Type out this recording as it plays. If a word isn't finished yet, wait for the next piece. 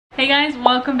Hey guys,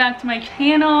 welcome back to my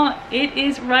channel. It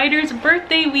is Ryder's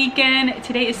birthday weekend.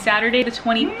 Today is Saturday the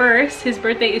 21st. His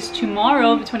birthday is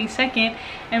tomorrow, the 22nd.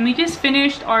 And we just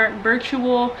finished our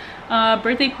virtual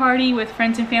birthday party with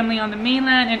friends and family on the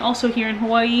mainland and also here in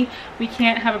Hawaii. We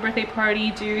can't have a birthday party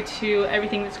due to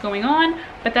everything that's going on,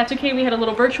 but that's okay. We had a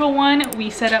little virtual one. We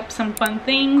set up some fun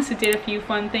things, did a few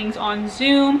fun things on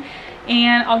Zoom,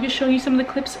 and I'll just show you some of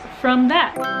the clips from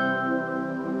that.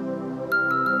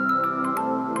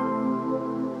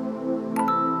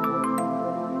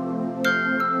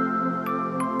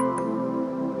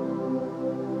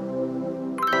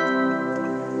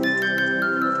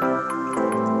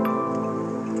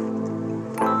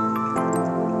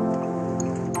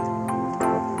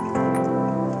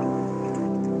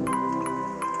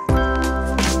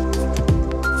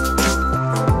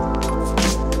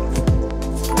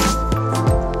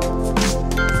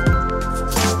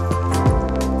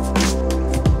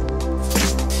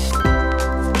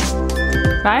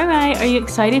 Ryder, are you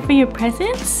excited for your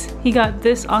presents? He got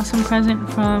this awesome present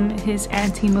from his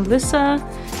auntie Alyssa,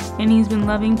 and he's been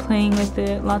loving playing with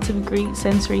it. Lots of great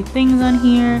sensory things on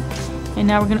here. And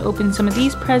now we're gonna open some of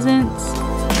these presents.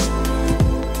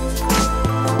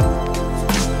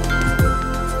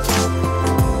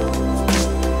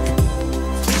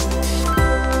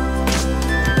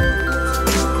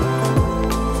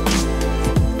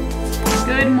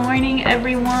 Good morning,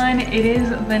 everyone. It is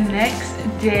the next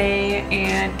day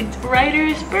and it's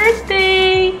Ryder's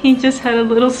birthday. He just had a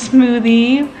little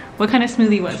smoothie. What kind of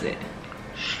smoothie was it?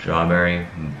 Strawberry,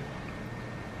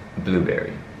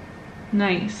 blueberry.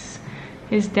 Nice.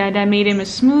 His dada made him a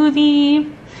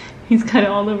smoothie. He's got it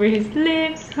all over his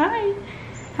lips. Hi.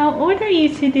 How old are you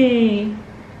today?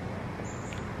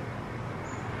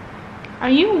 Are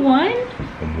you 1?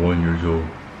 I'm 1 year old.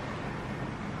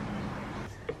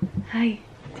 Hi.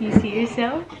 Do you see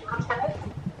yourself?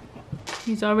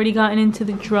 He's already gotten into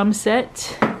the drum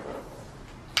set.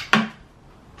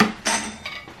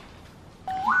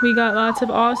 We got lots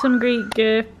of awesome, great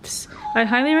gifts. I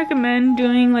highly recommend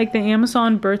doing like the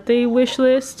Amazon birthday wish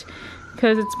list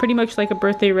because it's pretty much like a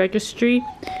birthday registry.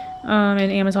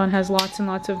 And Amazon has lots and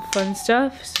lots of fun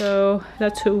stuff. So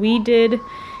that's what we did.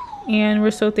 And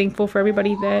we're so thankful for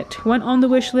everybody that went on the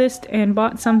wish list and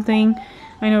bought something.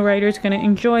 I know Ryder's gonna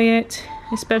enjoy it.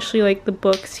 Especially like the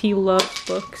books. He loves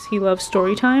books. He loves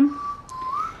story time.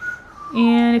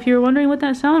 And if you were wondering what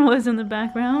that sound was in the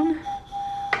background,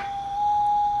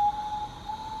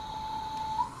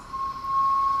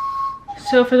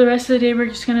 so for the rest of the day we're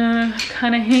just gonna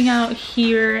kind of hang out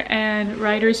here, and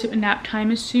Ryder's nap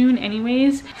time is soon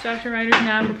anyways. So after Ryder's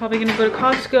nap we're probably gonna go to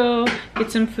Costco,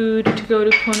 get some food to go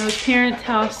to Kono's parents'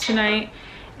 house tonight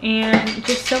and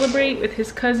just celebrate with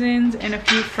his cousins and a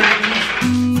few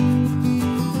friends.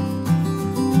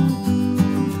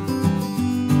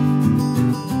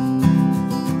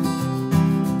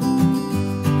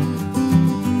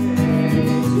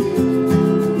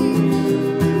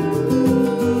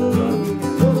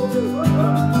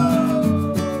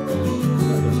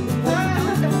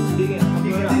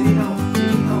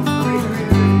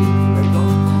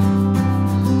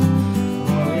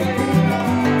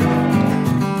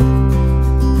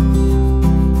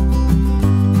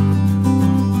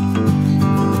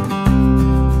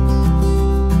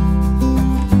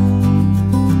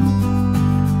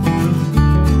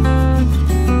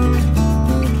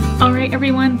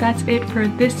 Everyone, that's it for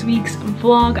this week's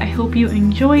vlog. I hope you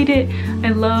enjoyed it. I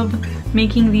love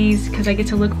making these because I get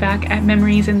to look back at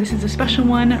memories, and this is a special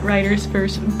one, Ryder's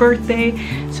first birthday.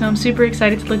 So I'm super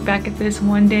excited to look back at this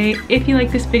one day. If you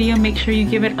like this video, make sure you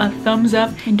give it a thumbs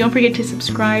up and don't forget to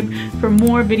subscribe for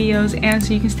more videos and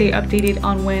so you can stay updated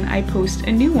on when I post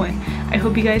a new one. I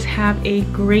hope you guys have a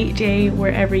great day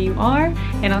wherever you are,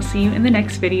 and I'll see you in the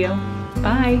next video.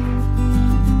 Bye!